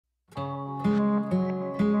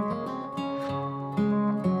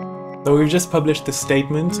So we've just published a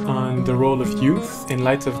statement on the role of youth in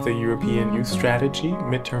light of the European Youth Strategy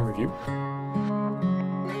midterm review.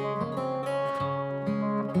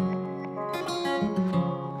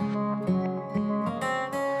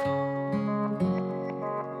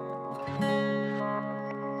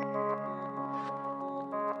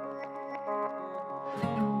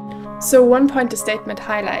 So one point the statement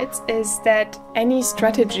highlights is that any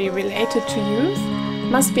strategy related to youth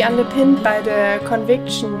must be underpinned by the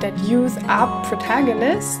conviction that youth are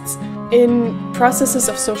protagonists in processes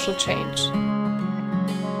of social change.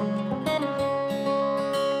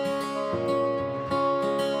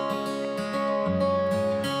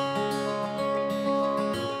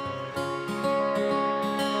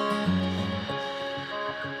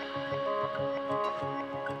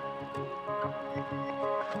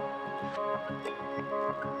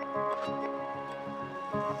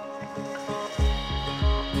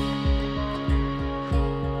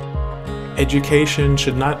 Education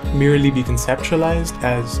should not merely be conceptualized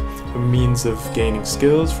as a means of gaining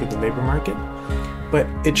skills for the labor market, but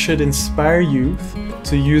it should inspire youth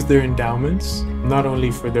to use their endowments not only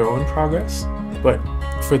for their own progress, but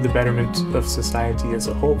for the betterment of society as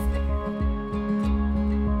a whole.